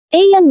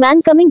A young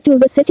man coming to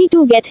the city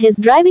to get his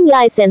driving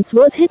license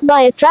was hit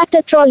by a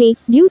tractor trolley,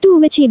 due to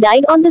which he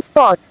died on the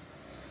spot.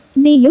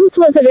 The youth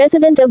was a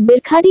resident of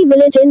Birkhati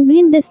village in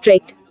Bhind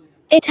district.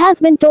 It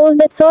has been told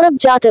that Saurabh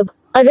Jatav,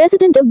 a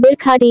resident of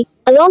Birkhati,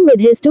 along with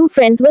his two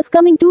friends was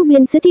coming to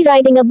Bhind city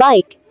riding a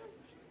bike.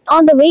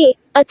 On the way,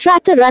 a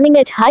tractor running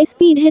at high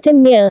speed hit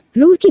him near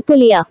Roorkee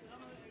Pulia,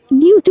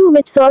 due to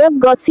which Saurabh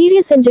got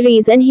serious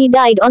injuries and he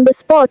died on the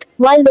spot,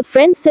 while the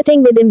friends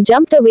sitting with him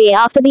jumped away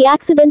after the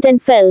accident and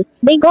fell.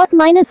 They got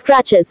minor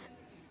scratches.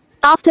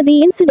 After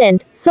the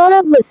incident,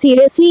 Saurabh was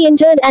seriously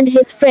injured and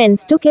his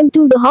friends took him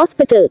to the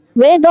hospital,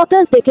 where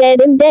doctors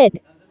declared him dead.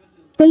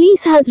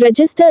 Police has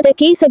registered a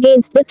case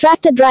against the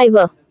tractor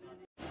driver.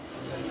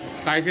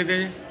 काय से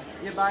थे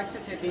ये bike से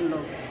थे 3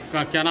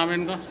 लोग। क्या नाम है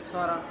इनका?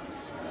 सौरभ।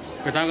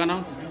 पिता का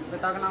नाम?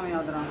 पिता का नाम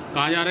याद रहा।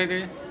 कहाँ जा रहे थे?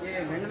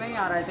 ये भिंड में ही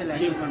आ रहे थे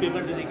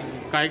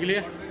लाइसेंस काय के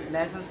लिए?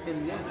 लाइसेंस के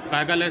लिए।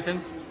 काय का लाइसेंस?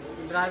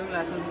 Driving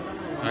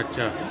licence.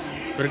 अच्छा,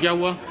 फिर क्या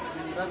हुआ?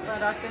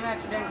 रास्ते में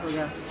एक्सीडेंट हो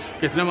गया।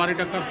 किसने मारी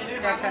टक्कर?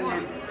 ट्रैक्टर ने।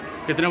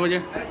 कितने बजे?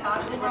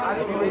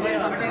 अभी थोड़ी देर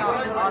समथिंग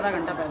आधा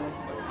घंटा पहले।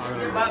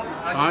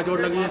 कहाँ चोट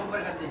लगी है?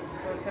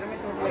 सिर में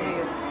चोट लगी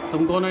है।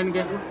 तुम कौन है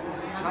इनके?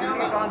 हम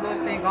गाँव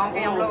दोस्त थे, गाँव के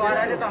हम लोग आ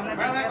रहे थे तो हमने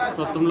देखा।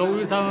 तो तुम लोग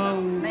भी था?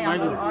 नहीं, हम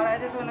लोग आ रहे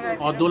थे तो उन्होंने।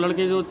 और 2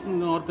 लड़के जो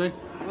और थे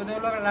वो 2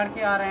 लोग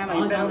लड़के आ रहे हैं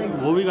वहीं पे।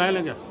 वो भी घायल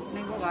है क्या?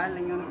 नहीं, वो घायल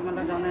नहीं है, उनको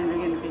मतलब ज़्यादा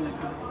नहीं लगी।